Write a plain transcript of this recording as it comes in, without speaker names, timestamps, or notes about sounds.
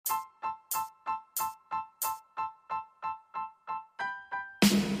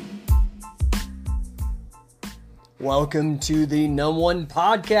Welcome to the No1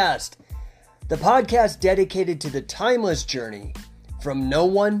 Podcast, the podcast dedicated to the timeless journey from no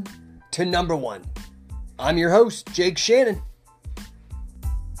one to number one. I'm your host, Jake Shannon.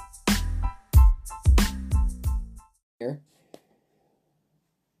 Here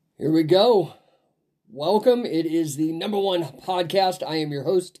we go. Welcome. It is the number one podcast. I am your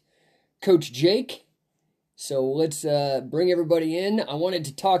host, Coach Jake. So let's bring everybody in. I wanted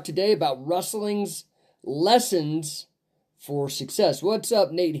to talk today about wrestling's lessons for success. What's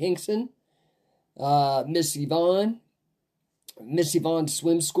up, Nate Hinkson? Miss Yvonne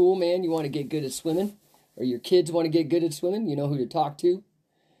Swim School, man. You want to get good at swimming? Or your kids want to get good at swimming? You know who to talk to.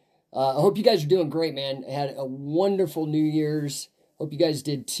 I hope you guys are doing great, man. I had a wonderful New Year's. Hope you guys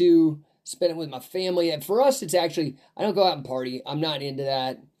did too. Spent it with my family. And for us, it's actually, I don't go out and party. I'm not into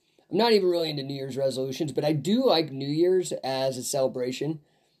that. I'm not even really into New Year's resolutions, but I do like New Year's as a celebration.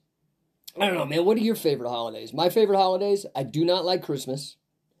 I don't know, man. What are your favorite holidays? My favorite holidays, I do not like Christmas.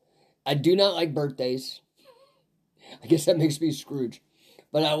 I do not like birthdays. I guess that makes me Scrooge.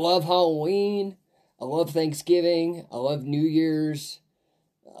 But I love Halloween. I love Thanksgiving. I love New Year's.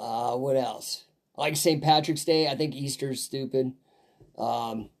 What else? I like St. Patrick's Day. I think Easter's stupid.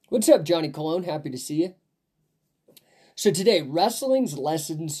 What's up, Johnny Cologne? Happy to see you. So today, wrestling's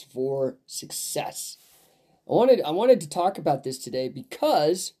lessons for success. I wanted to talk about this today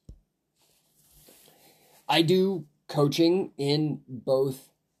because I do coaching in both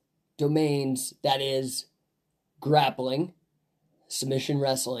domains, that is grappling, submission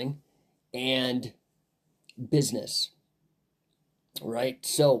wrestling, and business. Right?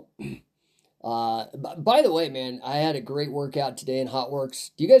 So, by the way, man, I had a great workout today in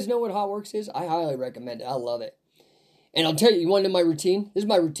HotWorks. Do you guys know what HotWorks is? I highly recommend it. I love it. And I'll tell you, you want to know my routine? This is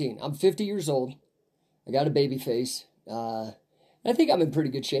my routine. I'm 50 years old. I got a baby face. I think I'm in pretty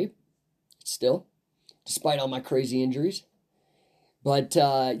good shape still, despite all my crazy injuries. But,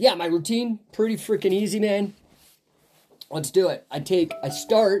 yeah, my routine, pretty freaking easy, man. Let's do it. I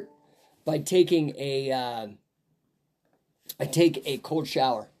start by taking a cold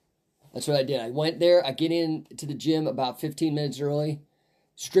shower. That's what I did. I went there. I get into the gym about 15 minutes early.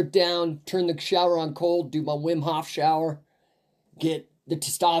 Strip down, turn the shower on cold, do my Wim Hof shower, get the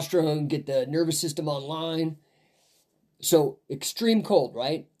testosterone, get the nervous system online. So extreme cold,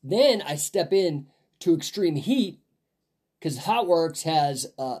 right? Then I step in to extreme heat because HotWorks has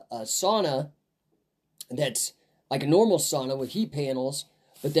a sauna that's like a normal sauna with heat panels,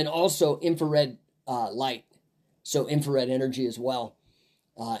 but then also infrared light, so infrared energy as well.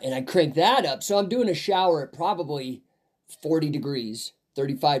 And I crank that up. So I'm doing a shower at probably 40 degrees.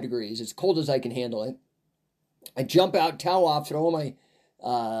 35 degrees, as cold as I can handle it. I jump out, towel off, throw my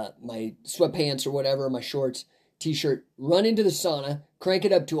my sweatpants or whatever, my shorts, t-shirt, run into the sauna, crank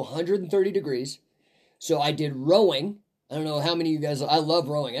it up to 130 degrees. So I did rowing. I don't know how many of you guys, I love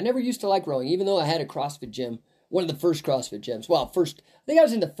rowing. I never used to like rowing, even though I had a CrossFit gym, one of the first CrossFit gyms. Well, I think I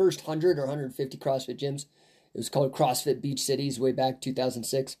was in the first 100 or 150 CrossFit gyms. It was called CrossFit Beach Cities way back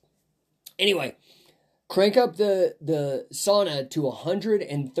 2006. Anyway, crank up the sauna to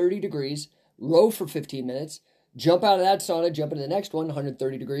 130 degrees, row for 15 minutes, jump out of that sauna, jump into the next one,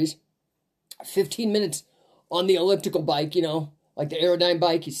 130 degrees, 15 minutes on the elliptical bike, you know, like the Aerodyne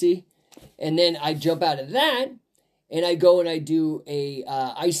bike, you see? And then I jump out of that, and I go and I do a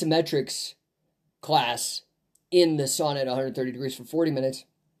isometrics class in the sauna at 130 degrees for 40 minutes.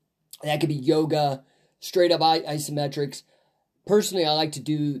 That could be yoga, straight up isometrics. Personally, I like to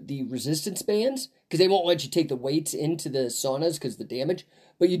do the resistance bands because they won't let you take the weights into the saunas because of the damage.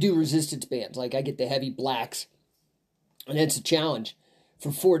 But you do resistance bands. Like I get the heavy blacks. And it's a challenge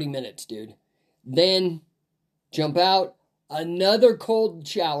for 40 minutes, dude. Then jump out. Another cold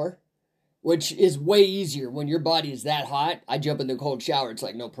shower, which is way easier when your body is that hot. I jump in the cold shower. It's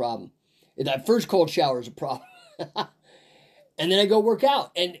like no problem. That first cold shower is a problem. And then I go work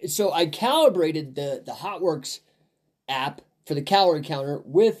out. And so I calibrated the HotWorks app for the calorie counter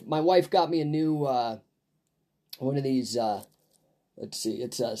with, my wife got me a new, one of these, let's see,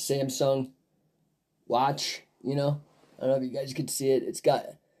 it's a Samsung watch, you know, I don't know if you guys can see it. It's got,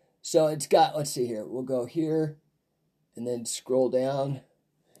 let's see here, we'll go here and then scroll down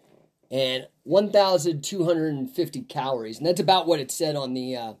and 1,250 calories. And that's about what it said on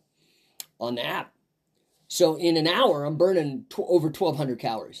the app. So in an hour, I'm burning over 1,200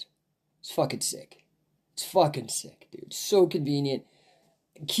 calories. It's fucking sick. It's fucking sick, dude. It's so convenient.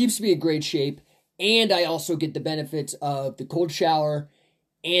 It keeps me in great shape. And I also get the benefits of the cold shower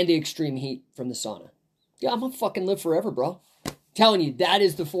and the extreme heat from the sauna. Yeah, I'm gonna fucking live forever, bro. I'm telling you, that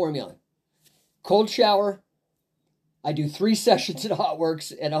is the formula. Cold shower. I do 3 sessions at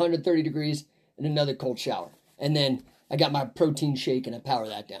HotWorks at 130 degrees and another cold shower. And then I got my protein shake and I power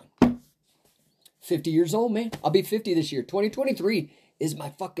that down. 50 years old, man. I'll be 50 this year. 2023 is my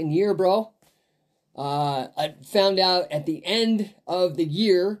fucking year, bro. I found out at the end of the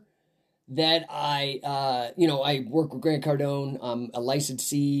year that I work with Grant Cardone. I'm a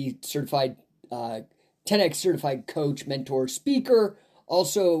licensee, certified, 10X certified coach, mentor, speaker.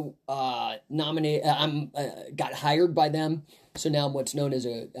 Also, got hired by them. So now I'm what's known as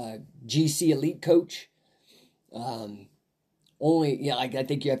a GC elite coach. I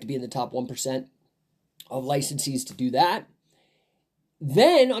think you have to be in the top 1% of licensees to do that.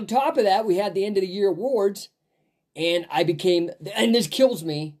 Then on top of that, we had the end of the year awards, and I became, and this kills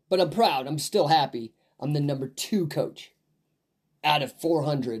me, but I'm proud. I'm still happy. I'm the number 2 coach out of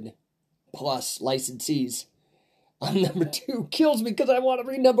 400 plus licensees. I'm number 2. Kills me because I want to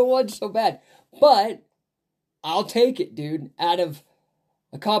be number 1 so bad. But I'll take it, dude. Out of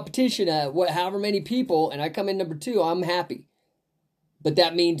a competition of however many people, and I come in number 2, I'm happy. But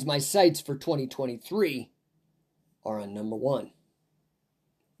that means my sights for 2023 are on number 1.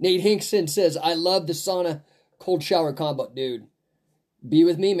 Nate Hinkson says, I love the sauna cold shower combo. Dude, be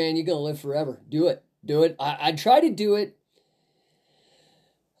with me, man. You're going to live forever. Do it. Do it. I try to do it.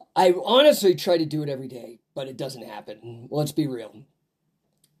 I honestly try to do it every day, but it doesn't happen. Let's be real.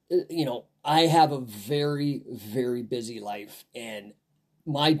 I have a very, very busy life, and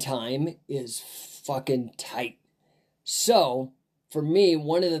my time is fucking tight. So, for me,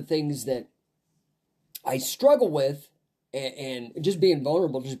 one of the things that I struggle with, and just being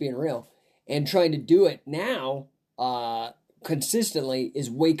vulnerable, just being real, and trying to do it now consistently, is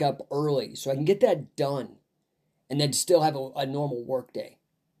wake up early so I can get that done and then still have a normal work day.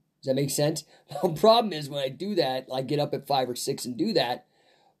 Does that make sense? The problem is when I do that, I get up at 5 or 6 and do that,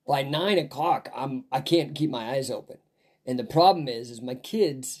 by 9 o'clock, I can't keep my eyes open. And the problem is my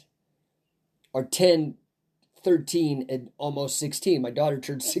kids are 10, 13, and almost 16. My daughter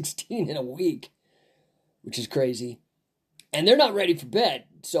turned 16 in a week, which is crazy. And they're not ready for bed.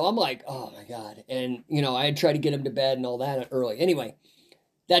 So I'm like, oh my God. And, I try to get them to bed and all that early. Anyway,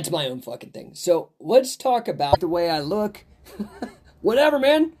 that's my own fucking thing. So let's talk about the way I look. Whatever,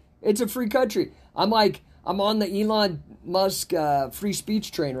 man. It's a free country. I'm on the Elon Musk free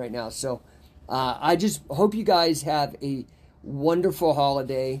speech train right now. So I just hope you guys have a wonderful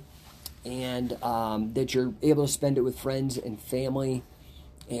holiday, and that you're able to spend it with friends and family,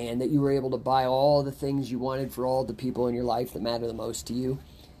 and that you were able to buy all the things you wanted for all the people in your life that matter the most to you.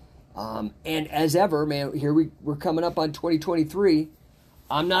 And as ever, man, here we're coming up on 2023.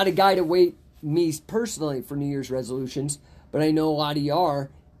 I'm not a guy to wait, me personally, for New Year's resolutions, but I know a lot of you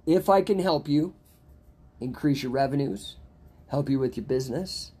are. If I can help you increase your revenues, help you with your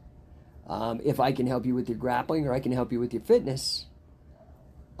business, if I can help you with your grappling, or I can help you with your fitness,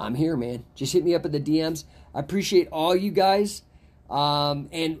 I'm here, man. Just hit me up in the DMs. I appreciate all you guys.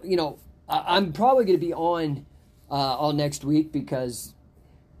 And, I'm probably going to be on all next week because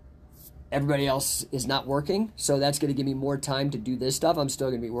everybody else is not working. So that's going to give me more time to do this stuff. I'm still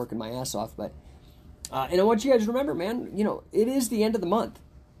going to be working my ass off. But and I want you guys to remember, man, it is the end of the month.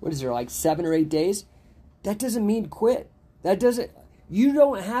 What is there, like 7 or 8 days? That doesn't mean quit. You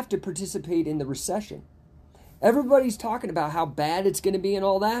don't have to participate in the recession. Everybody's talking about how bad it's going to be and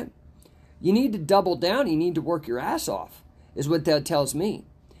all that. You need to double down. You need to work your ass off, is what that tells me.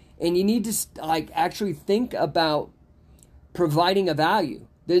 And you need to actually think about providing a value.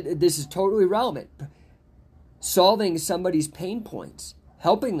 This is totally relevant. Solving somebody's pain points,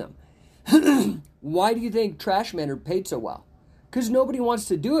 helping them. Why do you think trash men are paid so well? Because nobody wants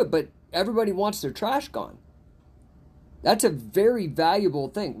to do it, but everybody wants their trash gone. That's a very valuable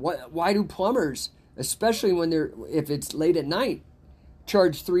thing. Why do plumbers, especially if it's late at night,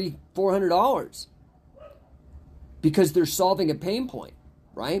 charge $300-400? Because they're solving a pain point,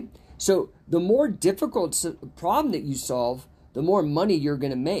 right? So the more difficult problem that you solve, the more money you're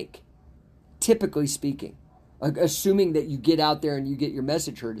going to make, typically speaking, assuming that you get out there and you get your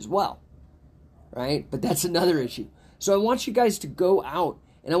message heard as well, right? But that's another issue. So I want you guys to go out,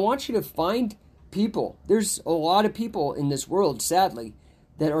 and I want you to find people. There's a lot of people in this world, sadly,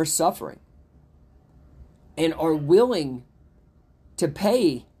 that are suffering and are willing to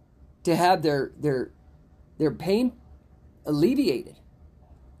pay to have their pain alleviated.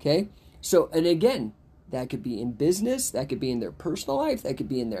 Okay? So, and again, that could be in business, that could be in their personal life, that could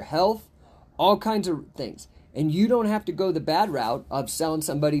be in their health, all kinds of things. And you don't have to go the bad route of selling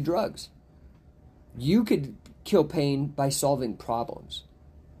somebody drugs. You could kill pain by solving problems,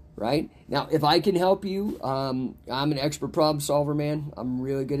 right? Now, if I can help you, I'm an expert problem solver, man. I'm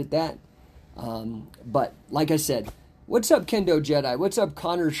really good at that. But like I said, what's up, Kendo Jedi? What's up,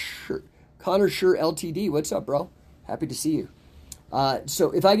 Connor Connor Sure LTD, what's up, bro? Happy to see you.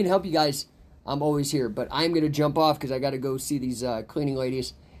 So if I can help you guys, I'm always here. But I'm going to jump off because I got to go see these cleaning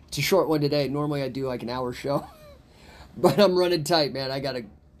ladies. It's a short one today. Normally I do like an hour show. But I'm running tight, man. I got to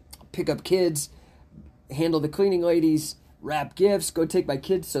pick up kids, handle the cleaning ladies, wrap gifts, go take my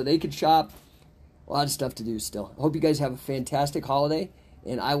kids so they can shop. A lot of stuff to do still. I hope you guys have a fantastic holiday,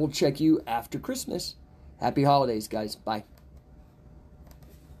 and I will check you after Christmas. Happy holidays, guys. Bye.